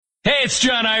Hey, it's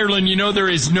John Ireland. You know there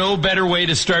is no better way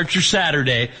to start your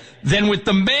Saturday than with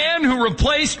the man who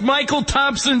replaced Michael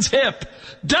Thompson's hip,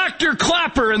 Dr.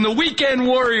 Clapper and the Weekend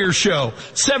Warrior Show,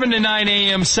 7 to 9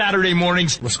 a.m. Saturday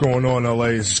mornings. What's going on,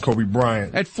 L.A.? This is Kobe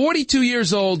Bryant. At 42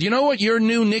 years old, you know what your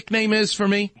new nickname is for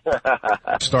me?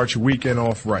 Start your weekend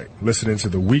off right. Listening to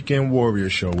the Weekend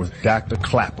Warrior Show with Dr.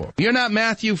 Clapper. You're not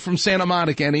Matthew from Santa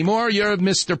Monica anymore. You're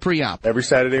Mr. Pre-Op. Every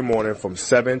Saturday morning from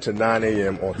 7 to 9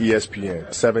 a.m. on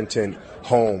ESPN, 710,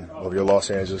 home of your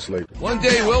Los Angeles Lakers. One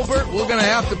day, Wilbert, we're going to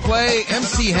have to play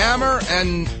MC Hammer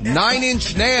and 9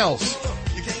 Inch Nails.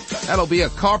 That'll be a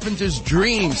carpenter's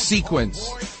dream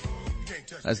sequence.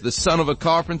 As the son of a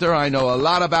carpenter, I know a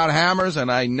lot about hammers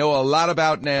and I know a lot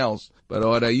about nails. But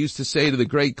what I used to say to the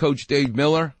great coach Dave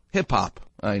Miller, hip-hop.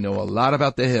 I know a lot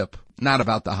about the hip, not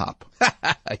about the hop.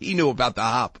 He knew about the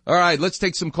hop. All right, let's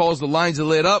take some calls. The lines are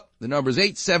lit up. The number's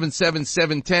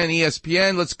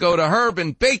 877-710-ESPN. Let's go to Herb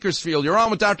in Bakersfield. You're on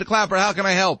with Dr. Clapper. How can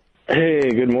I help? Hey,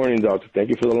 good morning, doctor. Thank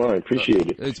you for the line.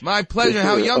 Appreciate it. It's my pleasure.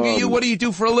 How young are you? What do you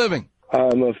do for a living?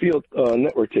 I'm a field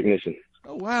network technician.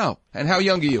 Oh, wow. And how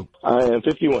young are you? I am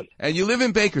 51. And you live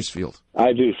in Bakersfield?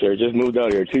 I do, sir. Just moved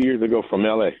out here 2 years ago from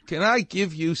L.A. Can I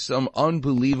give you some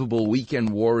unbelievable Weekend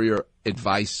Warrior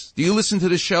advice? Do you listen to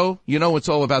the show? You know it's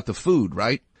all about the food,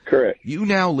 right? Correct. You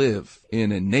now live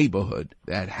in a neighborhood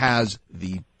that has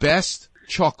the best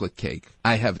chocolate cake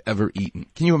I have ever eaten.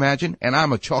 Can you imagine? And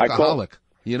I'm a chocoholic.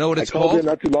 You know what it's called? I called it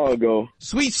not too long ago.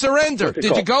 Sweet Surrender.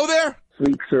 Did you go there?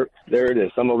 Sweet Sur. There it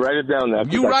is. I'm going to write it down now.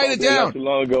 You write it down. Not too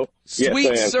long ago. Sweet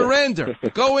Yes, Surrender.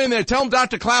 Go in there. Tell them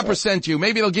Dr. Clapper sent you.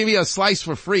 Maybe they'll give you a slice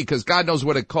for free because God knows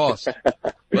what it costs.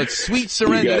 But Sweet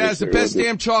Surrender, that's the best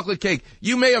damn chocolate cake.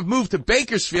 You may have moved to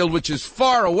Bakersfield, which is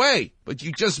far away, but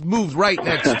you just moved right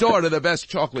next door to the best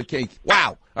chocolate cake.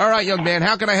 Wow. All right, young man.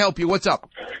 How can I help you? What's up?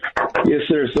 Yes,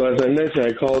 sir. So as I mentioned,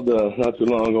 I called not too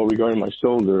long ago regarding my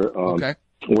shoulder. Okay.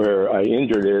 Where I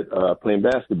injured it playing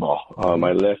basketball.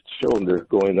 My left shoulder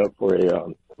going up for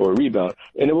a rebound.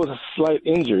 And it was a slight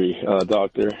injury,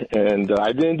 doctor, and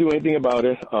I didn't do anything about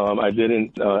it. I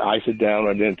didn't ice it down.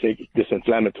 I didn't take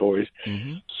disinflammatories.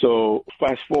 Mm-hmm. So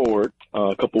fast forward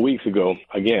a couple weeks ago,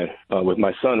 again, with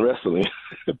my son wrestling,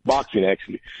 boxing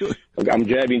actually. I'm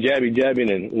jabbing,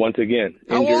 and once again.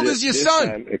 How old is your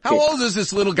son? How old is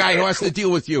this little guy who has to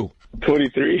deal with you?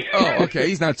 23. Oh, okay.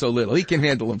 He's not so little. He can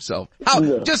handle himself.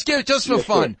 Just for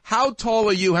fun. Sir. How tall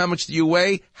are you? How much do you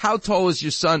weigh? How tall is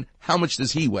your son? How much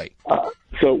does he weigh?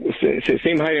 So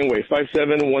same height and weight,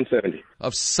 5'7", 170.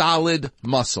 Of solid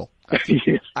muscle.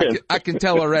 Yes, I can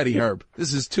tell already, Herb.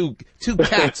 This is two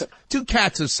cats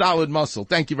of solid muscle.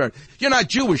 Thank you very much. You're not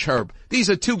Jewish, Herb. These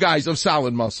are two guys of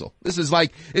solid muscle. This is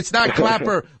like, it's not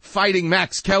Clapper fighting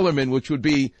Max Kellerman, which would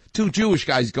be two Jewish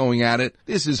guys going at it.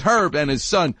 This is Herb and his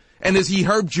son. And is he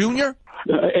Herb Jr.?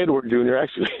 Edward Jr.,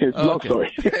 actually. Okay.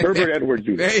 Sorry. Herbert Edward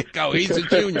Jr. There you go. He's a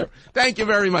junior. Thank you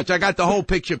very much. I got the whole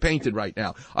picture painted right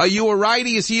now. Are you a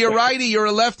righty? Is he a righty? You're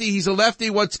a lefty? He's a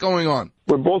lefty? What's going on?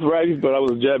 We're both righties, but I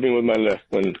was jabbing with my left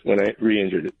when I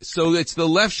re-injured it. So it's the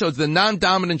left shoulder, the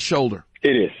non-dominant shoulder.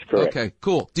 It is, correct. Okay,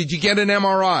 cool. Did you get an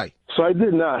MRI? So I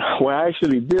did not. What I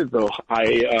actually did, though, I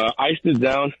iced it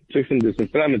down, took some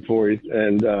disinflammatories,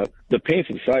 and the pain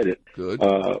subsided. Good.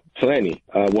 Plenty.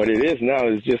 What it is now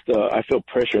is just I feel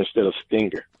pressure instead of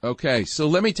stinger. Okay, so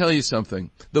let me tell you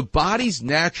something. The body's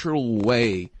natural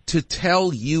way to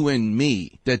tell you and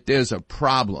me that there's a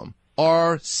problem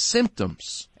are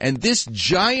symptoms. And this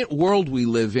giant world we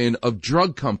live in of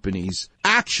drug companies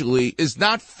actually is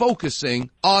not focusing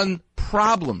on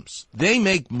problems. They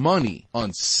make money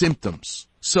on symptoms.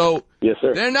 So yes,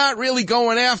 sir. They're not really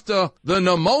going after the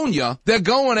pneumonia. They're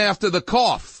going after the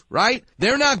cough, right?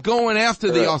 They're not going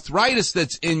after the arthritis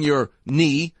that's in your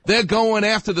knee. They're going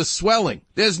after the swelling.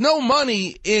 There's no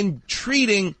money in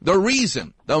treating the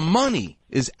reason. The money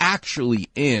is actually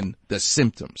in the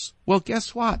symptoms. Well,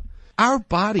 guess what? Our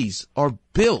bodies are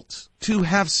built to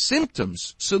have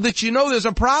symptoms so that you know there's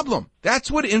a problem. That's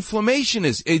what inflammation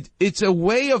is. It's a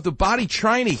way of the body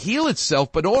trying to heal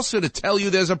itself, but also to tell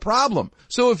you there's a problem.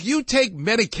 So if you take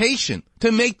medication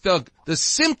to make the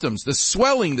symptoms, the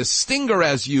swelling, the stinger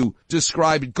as you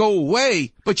described it, go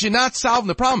away, but you're not solving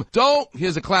the problem,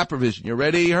 here's a Clapper vision. You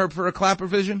ready, Herb, for a Clapper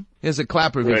vision? Here's a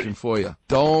Clapper vision for you.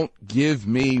 Don't give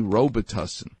me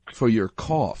Robitussin for your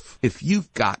cough if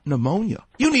you've got pneumonia.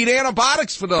 You need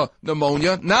antibiotics for the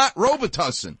pneumonia, not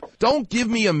Robitussin. Don't give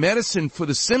me a medicine for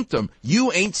the symptom.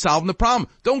 You ain't solving the problem.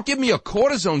 Don't give me a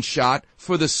cortisone shot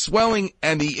for the swelling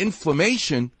and the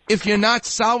inflammation if you're not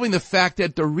solving the fact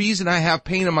that the reason I have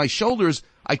pain in my shoulders,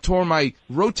 I tore my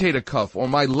rotator cuff or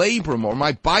my labrum or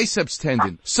my biceps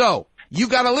tendon. So You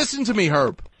gotta listen to me,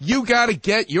 Herb. You gotta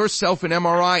get yourself an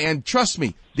MRI, and trust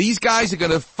me, these guys are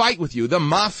gonna fight with you. The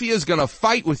mafia is gonna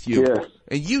fight with you. Yes.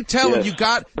 And you tell them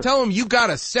tell them you got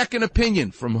a second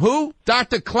opinion from who?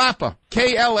 Dr. Clapper.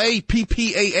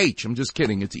 Klappah. I'm just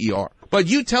kidding. It's ER. But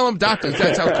you tell him, doctors,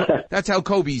 that's how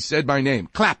Kobe said my name.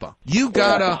 Clapper. You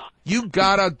gotta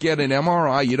get an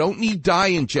MRI. You don't need dye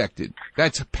injected.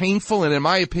 That's painful and, in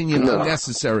my opinion,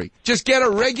 unnecessary. Just get a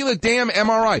regular damn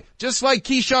MRI. Just like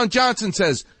Keyshawn Johnson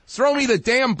says, throw me the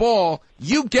damn ball.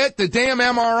 You get the damn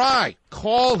MRI.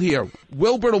 Call here.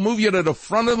 Wilbert will move you to the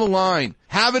front of the line.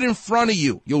 Have it in front of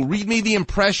you. You'll read me the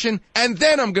impression, and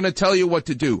then I'm going to tell you what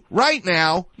to do. Right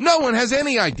now, no one has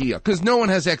any idea, because no one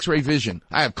has X-ray vision.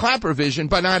 I have Clapper vision,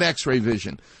 but not X-ray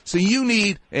vision. So you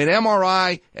need an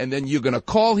MRI, and then you're going to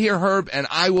call here, Herb, and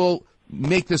I will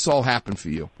make this all happen for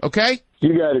you. Okay?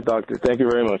 You got it, doctor. Thank you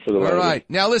very much for the All right.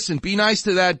 Now listen, be nice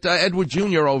to that Edward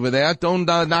Jr. over there. Don't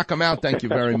knock him out. Thank you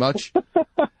very much.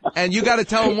 And you got to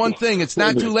tell him one thing. It's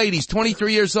not too late. He's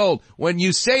 23 years old. When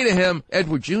you say to him,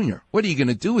 Edward Jr., what are you going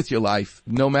to do with your life?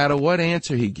 No matter what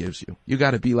answer he gives you, you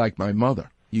got to be like my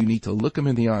mother. You need to look him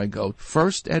in the eye and go,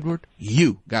 first, Edward,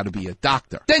 you got to be a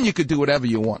doctor. Then you could do whatever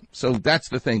you want. So that's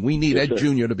the thing. We need Ed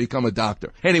Jr. to become a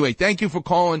doctor. Anyway, thank you for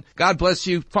calling. God bless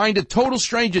you. Find a total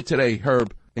stranger today,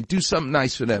 Herb, and do something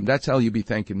nice for them. That's how you be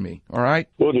thanking me. All right?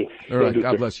 Will do. All right.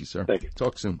 God bless you, sir. Thank you.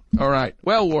 Talk soon. All right.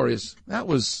 Well, Warriors, that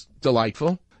was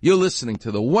delightful. You're listening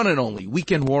to the one and only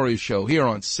Weekend Warriors show here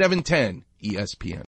on 710 ESPN.